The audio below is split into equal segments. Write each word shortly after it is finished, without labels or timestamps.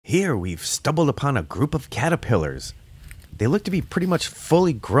Here we've stumbled upon a group of caterpillars. They look to be pretty much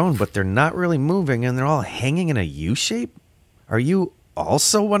fully grown, but they're not really moving and they're all hanging in a U shape. Are you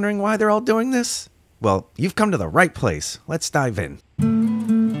also wondering why they're all doing this? Well, you've come to the right place. Let's dive in.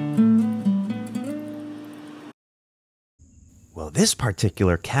 Well, this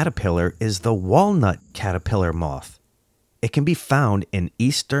particular caterpillar is the walnut caterpillar moth. It can be found in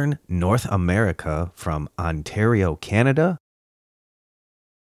eastern North America from Ontario, Canada,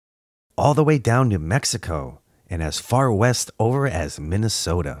 all the way down to Mexico and as far west over as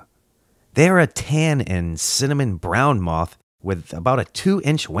Minnesota. They are a tan and cinnamon brown moth with about a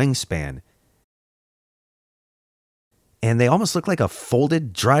 2-inch wingspan. And they almost look like a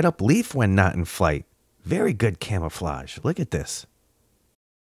folded, dried up leaf when not in flight. Very good camouflage. Look at this.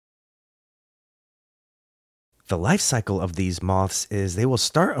 The life cycle of these moths is they will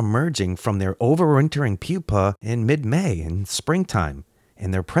start emerging from their overwintering pupa in mid-May in springtime,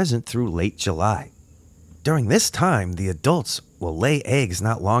 and they're present through late July. During this time, the adults will lay eggs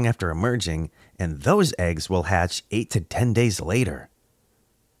not long after emerging, and those eggs will hatch 8 to 10 days later.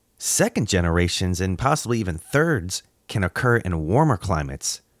 Second generations and possibly even thirds can occur in warmer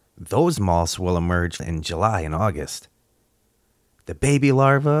climates. Those moths will emerge in July and August. The baby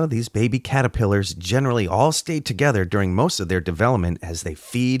larvae, these baby caterpillars, generally all stay together during most of their development as they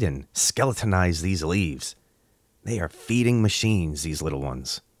feed and skeletonize these leaves. They are feeding machines, these little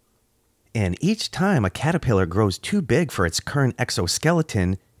ones. And each time a caterpillar grows too big for its current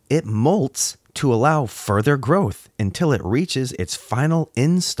exoskeleton, it molts to allow further growth until it reaches its final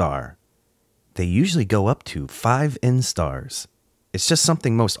instar. They usually go up to 5 instars. It's just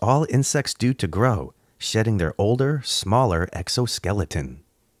something most all insects do to grow, shedding their older, smaller exoskeleton.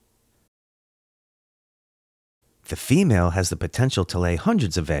 The female has the potential to lay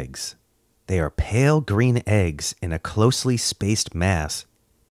hundreds of eggs. They are pale green eggs in a closely spaced mass.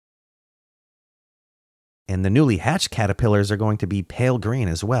 And the newly hatched caterpillars are going to be pale green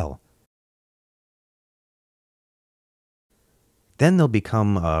as well. Then they'll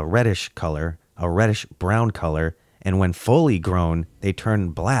become a reddish color, a reddish brown color, and when fully grown, they turn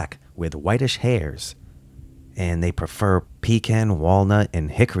black with whitish hairs. And they prefer pecan, walnut, and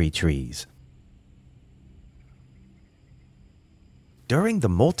hickory trees. During the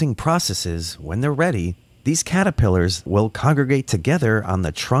molting processes, when they're ready, these caterpillars will congregate together on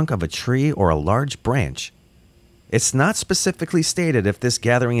the trunk of a tree or a large branch. It's not specifically stated if this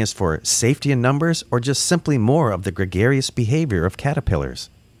gathering is for safety in numbers or just simply more of the gregarious behavior of caterpillars.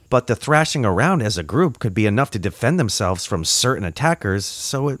 But the thrashing around as a group could be enough to defend themselves from certain attackers,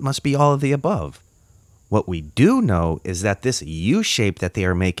 so it must be all of the above. What we do know is that this U shape that they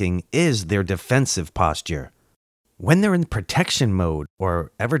are making is their defensive posture. When they're in protection mode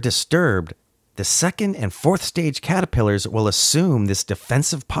or ever disturbed, the second and fourth stage caterpillars will assume this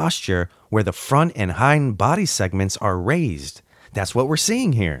defensive posture where the front and hind body segments are raised. That's what we're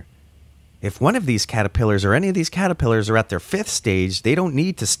seeing here. If one of these caterpillars or any of these caterpillars are at their 5th stage, they don't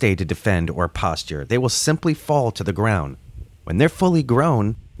need to stay to defend or posture. They will simply fall to the ground. When they're fully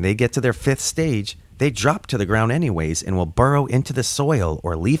grown, they get to their 5th stage, they drop to the ground anyways and will burrow into the soil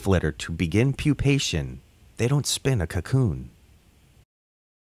or leaf litter to begin pupation. They don't spin a cocoon.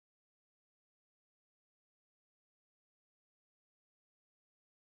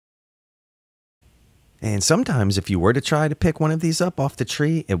 And sometimes if you were to try to pick one of these up off the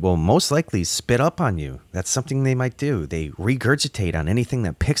tree, it will most likely spit up on you. That's something they might do. They regurgitate on anything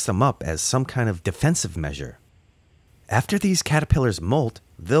that picks them up as some kind of defensive measure. After these caterpillars molt,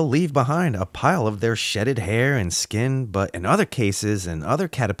 they'll leave behind a pile of their shedded hair and skin, but in other cases and other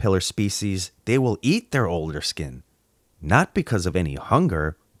caterpillar species, they will eat their older skin. Not because of any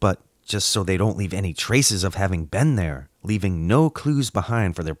hunger, but just so they don't leave any traces of having been there, leaving no clues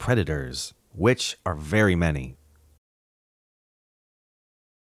behind for their predators, which are very many.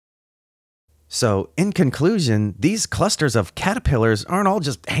 So, in conclusion, these clusters of caterpillars aren't all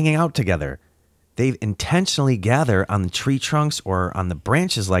just hanging out together. They intentionally gather on the tree trunks or on the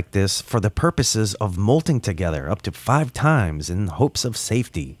branches like this for the purposes of molting together up to 5 times in hopes of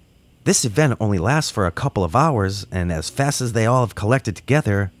safety. This event only lasts for a couple of hours, and as fast as they all have collected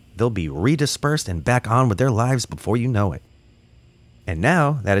together, they'll be redispersed and back on with their lives before you know it. And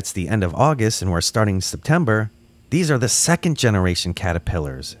now that it's the end of August and we're starting September, these are the 2nd generation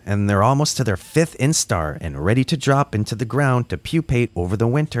caterpillars, and they're almost to their 5th instar and ready to drop into the ground to pupate over the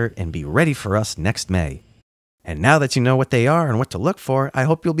winter and be ready for us next May. And now that you know what they are and what to look for, I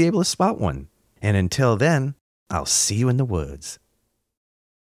hope you'll be able to spot one. And until then, I'll see you in the woods.